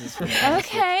 This is fantastic.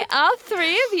 Okay, all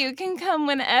 3 of you can come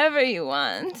whenever you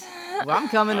want. Well, I'm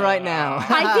coming right now.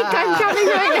 I think I'm coming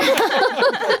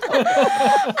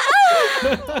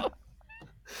right now.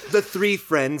 The 3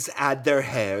 friends add their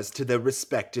hairs to their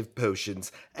respective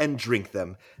potions and drink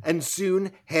them, and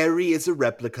soon Harry is a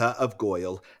replica of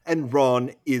Goyle, and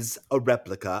Ron is a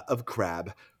replica of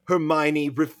Crab. Hermione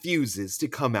refuses to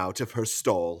come out of her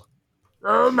stall.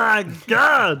 Oh my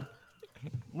God!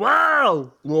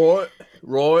 Wow!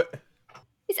 Right.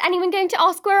 Is anyone going to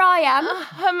ask where I am?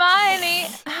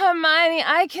 Hermione,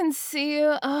 I can see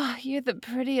you. Oh, you're the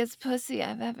prettiest pussy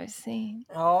I've ever seen.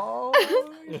 Oh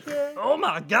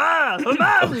my God!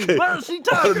 Hermione, what is she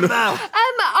talking about?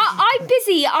 I'm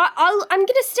busy. I'm going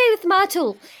to stay with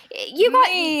Myrtle. You got...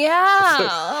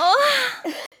 Meow.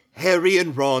 Harry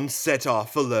and Ron set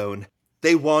off alone.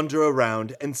 They wander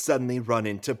around and suddenly run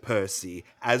into Percy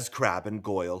as Crab and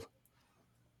Goyle.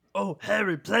 Oh,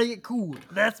 Harry, play it cool.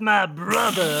 That's my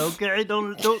brother, okay?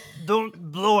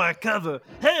 Don't blow our cover.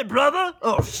 Hey, brother!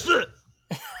 Oh, shit!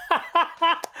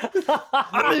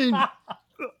 I mean...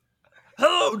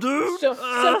 hello, dude!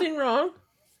 Something wrong?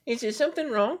 Is there something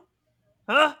wrong?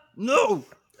 Huh? No!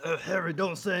 Harry,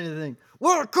 don't say anything.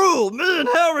 We're cool! Me and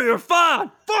Harry are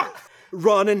fine! Fuck!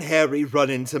 Ron and Harry run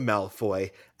into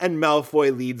Malfoy, and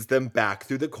Malfoy leads them back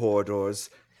through the corridors.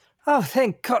 Oh,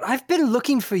 thank God. I've been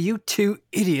looking for you 2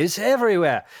 idiots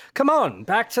everywhere. Come on,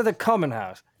 back to the common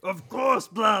house. Of course,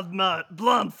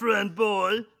 blonde friend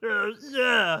boy.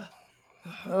 Yeah.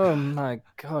 Oh my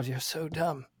God, you're so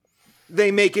dumb.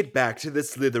 They make it back to the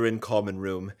Slytherin common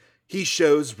room. He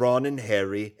shows Ron and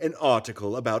Harry an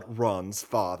article about Ron's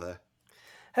father.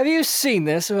 Have you seen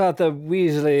this about the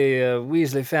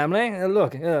Weasley family?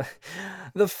 Look,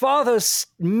 the father's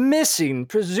missing,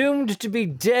 presumed to be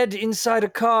dead inside a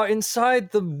car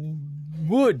inside the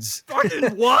woods.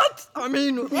 Fucking what? I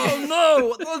mean, oh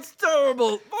no, that's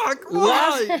terrible. Fuck,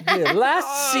 why?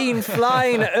 Last seen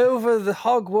flying over the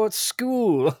Hogwarts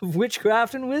School of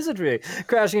Witchcraft and Wizardry,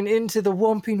 crashing into the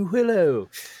Whomping Willow.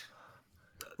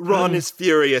 Ron is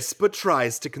furious, but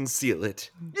tries to conceal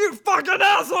it. You fucking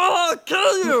asshole! I'll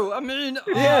kill you! I mean,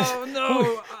 Yes. oh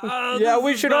no. Yeah, this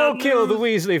we is should bad all kill the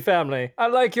news. Weasley family. I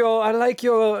like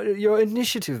your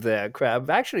initiative there, Crab.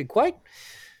 Actually, quite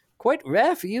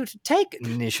rare for you to take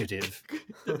initiative.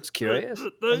 I was curious.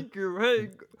 Thank you. Hey,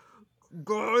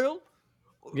 Goyle.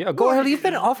 Yeah, Goyle, you've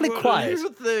been awfully quiet.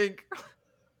 What do you think?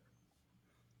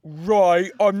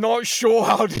 Right, I'm not sure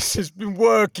how this has been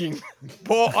working,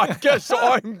 but I guess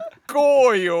I'm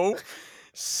Goyle.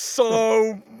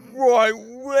 So, right,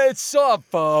 what's up,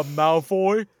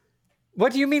 Malfoy?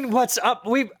 What do you mean, what's up?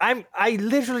 I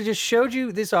literally just showed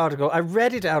you this article. I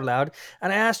read it out loud,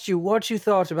 and I asked you what you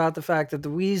thought about the fact that the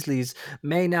Weasleys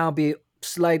may now be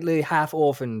slightly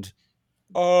half-orphaned.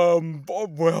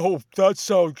 Well, that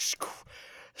sounds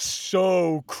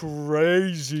so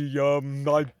crazy. I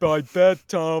bet,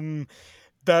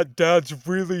 that dad's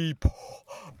really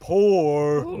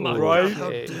poor, Oh my right? God, how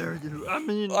dare you? I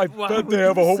mean, I why bet would they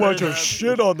have a you whole say bunch of that?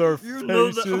 shit on their You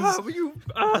know faces. that, how you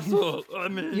asshole. I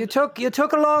mean, You took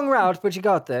a long route, but you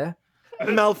got there.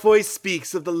 Malfoy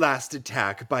speaks of the last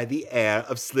attack by the heir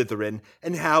of Slytherin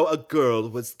and how a girl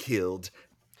was killed.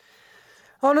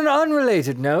 On an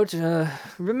unrelated note,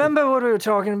 remember what we were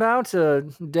talking about a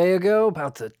day ago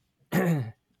about the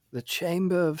the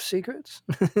Chamber of Secrets?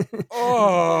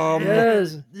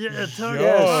 Yes. Yeah, tell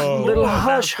Yes. me Little more about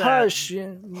hush, that. hush.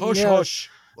 Hush, hush.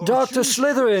 Dr.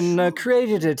 Slytherin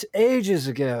created it ages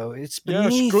ago. It's Yes,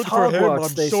 beneath good for him. Hogwarts,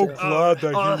 I'm they so say. glad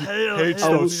that he hail hates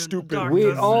him, those you stupid Dr. We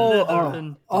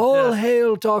women. all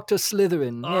hail Dr.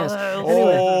 Slytherin. Yes.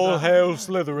 All hail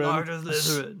Slytherin. Dr.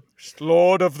 Slytherin.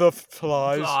 Lord of the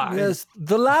Flies. Yes,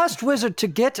 the last wizard to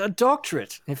get a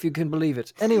doctorate, if you can believe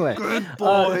it. Anyway. Good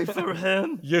boy for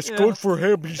him. Yes, Yeah. good for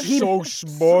him. He's so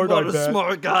smart, What I a bet.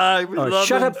 smart guy. We love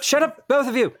Shut him. up, both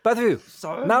of you.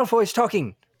 Sorry? Malfoy's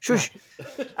talking. Shush.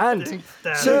 And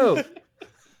so,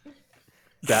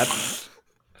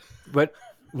 but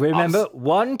remember,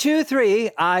 1, 2, 3,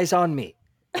 eyes on me.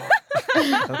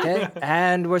 Okay,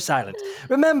 and we're silent.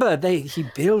 Remember, he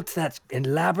built that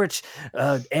elaborate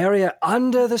area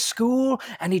under the school,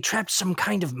 and he trapped some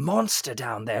kind of monster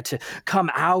down there to come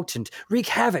out and wreak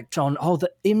havoc on all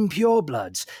the impure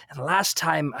bloods. And last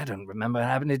time, I don't remember what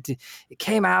happened. It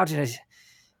came out and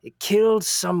it killed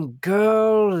some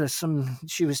girl.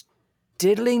 She was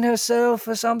diddling herself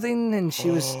or something, and she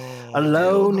was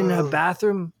alone in her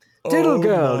bathroom. Diddle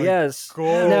girl, yes.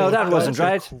 God, No, that wasn't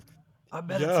that's right. I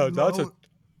bet Yeah, it's that's a.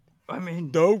 I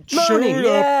mean, Don't Moaning, shut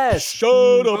yes. up.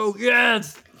 Shut up. oh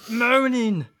yes,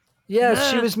 moaning. Yes,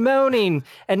 she Yeah. was moaning,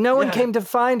 and no one Yeah. came to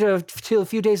find her till a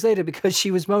few days later because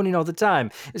she was moaning all the time.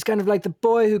 It's kind of like the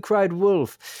boy who cried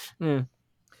wolf. Mm.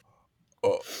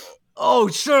 Oh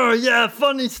sure, yeah,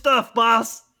 funny stuff,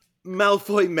 boss.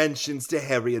 Malfoy mentions to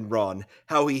Harry and Ron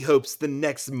how he hopes the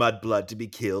next mudblood to be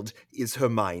killed is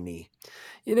Hermione.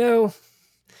 You know,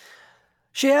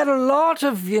 she had a lot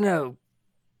of,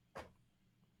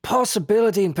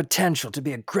 possibility and potential to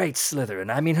be a great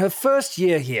Slytherin. I mean, her first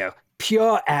year here,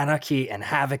 pure anarchy and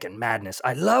havoc and madness.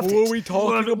 I loved Who it. are we talking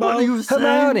What about? are you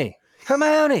saying?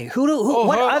 Hermione. Who?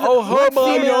 What Her- other? oh, what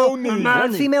Hermione.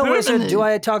 what female wizard Hermione. do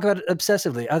I talk about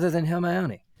obsessively other than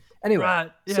Hermione? Anyway,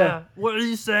 Right, yeah. so- What are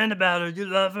you saying about her? You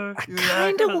love her? You like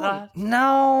kind her a of. lot?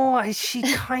 No, she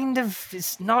kind of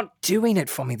is not doing it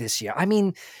for me this year. I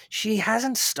mean, she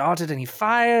hasn't started any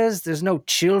fires. There's no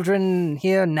children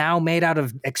here now made out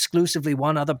of exclusively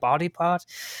one other body part.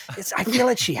 I feel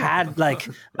like she had like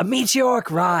a meteoric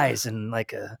rise and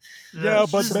like a. Yeah,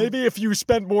 but maybe if you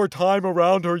spent more time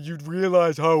around her, you'd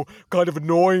realize how kind of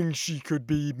annoying she could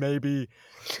be. Maybe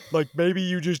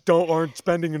you just aren't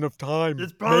spending enough time.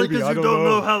 It's probably maybe, because I you don't don't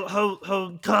know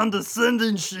how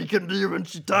condescending she can be when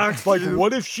she talks Like, to you.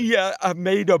 what if she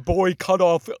made a boy cut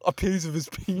off a piece of his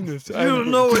penis? You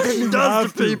don't know what she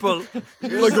does to people. Like,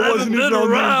 it wasn't even on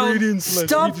the ingredients list.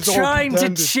 Stop He just all trying to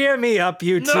pretended. cheer me up,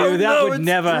 you two. No, that would it's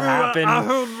never true. happen. I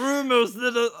heard rumors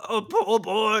that a poor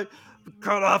boy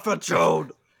cut off a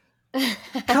chode.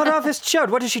 Cut off his chode.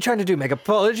 What is she trying to do? Make a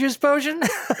polyjuice potion?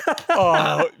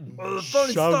 Oh, Well,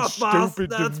 funny sounds stuff, boss. stupid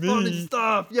That's to funny me.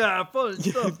 stuff. Yeah, funny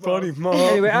stuff. Funny, boss. Mom.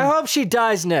 Anyway, I hope she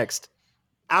dies next.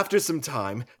 After some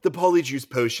time, the polyjuice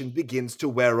potion begins to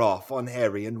wear off on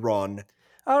Harry and Ron.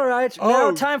 All right,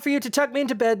 now time for you to tuck me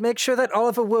into bed. Make sure that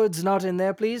Oliver Wood's not in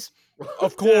there, please.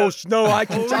 Of course, no, I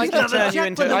can turn you Check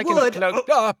into. for the I can wood.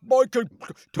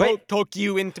 tuck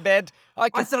you into bed.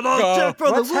 I said,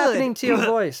 What's happening to your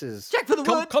voices? Check for the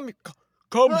wood. Come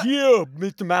here,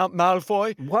 Mr.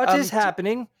 Malfoy. What is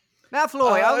happening?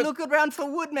 Malfoy, I'll look around for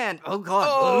Woodman. Oh,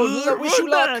 God. I wish you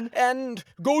luck and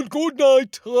good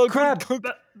night. Crab.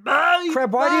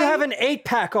 Crab, why do you have an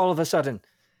 8-pack all of a sudden?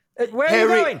 Where are you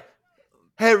going?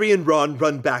 Harry and Ron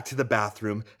run back to the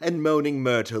bathroom, and Moaning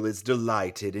Myrtle is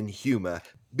delighted in humor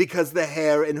because the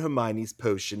hair in Hermione's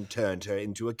potion turned her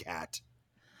into a cat.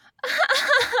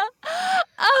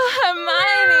 Oh,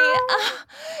 Hermione,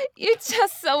 you're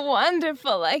just so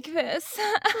wonderful like this.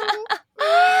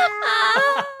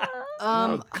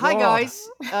 Hi guys.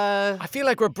 I feel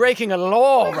like we're breaking a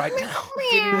law right now.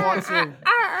 Didn't want to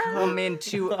come in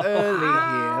too early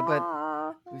here, but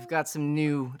we've got some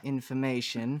new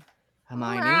information.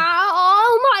 Hermione.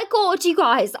 Oh my god, you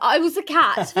guys! I was a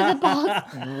cat for the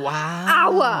past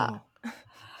hour.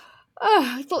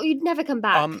 I thought you'd never come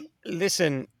back.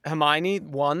 Listen, Hermione,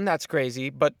 1, that's crazy,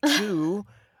 but 2,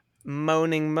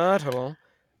 Moaning Myrtle,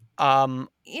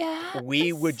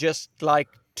 we would just like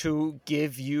to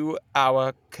give you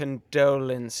our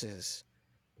condolences.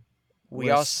 We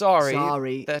are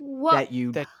sorry that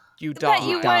you died. That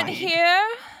you weren't here?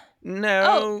 No.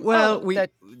 Oh, well,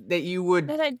 that you would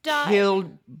that I died.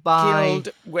 killed by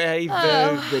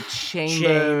the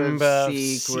Chamber of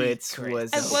Secrets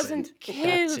was. I wasn't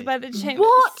killed by the Chamber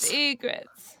What? of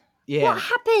Secrets. Yeah. What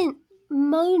happened?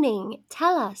 Moaning.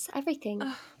 Tell us everything.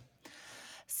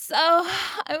 So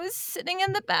I was sitting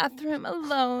in the bathroom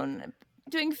alone,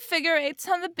 doing figure 8s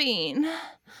on the bean.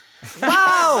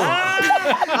 Wow!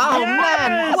 Oh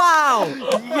man! Wow!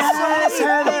 Yes,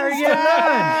 Heather!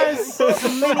 Yes! So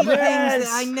many things that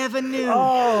I never knew.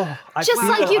 Oh, Just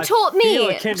like you taught me. Feel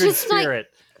a kindred Just like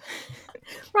spirit.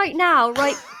 right now,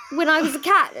 right when I was a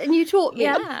cat and you taught me.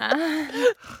 Yeah.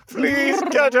 Please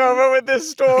get over with this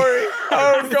story.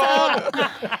 Oh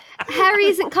God! Harry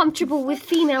isn't comfortable with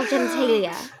female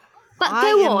genitalia. But I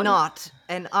go am on. not,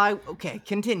 and okay,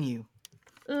 continue.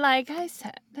 Like I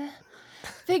said,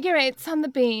 figure 8s on the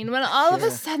bean when all of a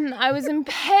sudden I was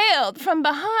impaled from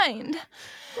behind.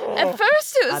 At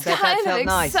first it was I bet that kind of felt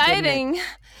nice, didn't it? exciting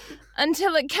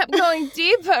until it kept going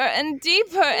deeper and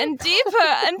deeper and deeper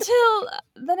until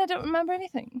then I don't remember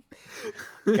anything.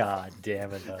 God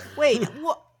damn it, though. Wait,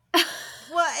 what?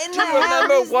 What in Do the you hell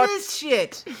remember is what- this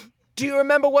shit? Do you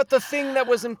remember what the thing that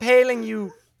was impaling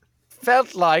you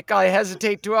felt like? I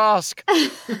hesitate to ask.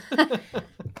 Kind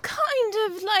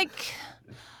of like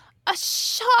a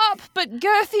sharp but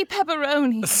girthy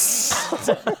pepperoni.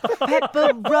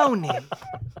 Pepperoni.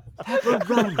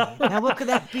 Pepperoni. Now, what could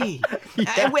that be?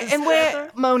 And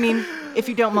where, Moaning, if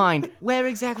you don't mind, where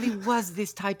exactly was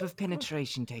this type of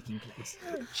penetration taking place?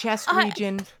 Chest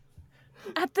region?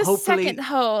 At the Hopefully- second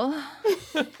hole.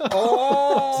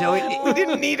 Oh, So we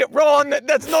didn't need it, Ron.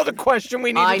 That's not a question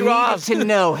we needed I to needed ask. to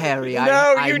know, Harry.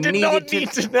 No, I you did needed not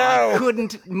need to know. I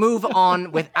couldn't move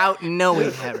on without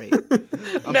knowing, Harry.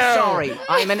 I'm No. sorry.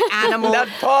 I'm an animal. That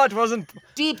part wasn't.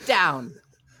 Deep down,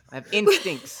 I have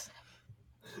instincts.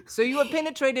 So you were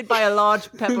penetrated by a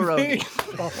large pepperoni.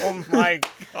 Oh my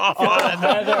God.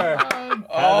 Heather.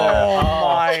 Oh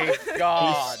my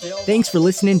God. Thanks for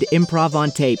listening to Improv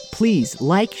on Tape. Please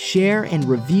like, share, and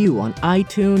review on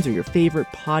iTunes or your favorite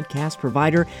podcast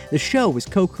provider. The show was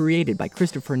co-created by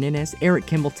Christopher Ninez, Eric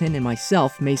Kimbleton, and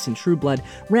myself, Mason Trueblood,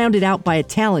 rounded out by a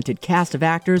talented cast of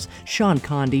actors: Sean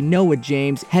Condy, Noah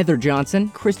James, Heather Johnson,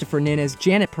 Christopher Ninez,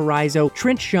 Janet Parisot,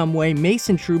 Trent Shumway,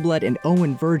 Mason Trueblood, and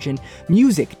Owen Virgin.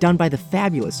 Music done by the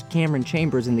fabulous Cameron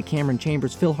Chambers and the Cameron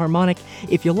Chambers Philharmonic.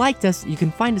 If you liked us, you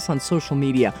can find us on social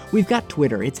media. We've got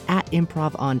Twitter, it's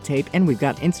 @ImprovOnTape, and we've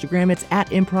got Instagram, it's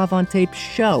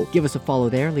 @ImprovOnTapeShow. Give us a follow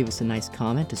there, leave us a nice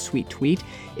comment, a sweet tweet.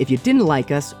 If you didn't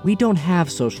like us, we don't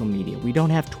have social media. We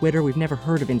don't have Twitter, we've never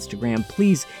heard of Instagram.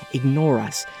 Please ignore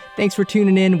us. Thanks for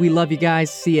tuning in, we love you guys,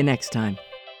 see you next time.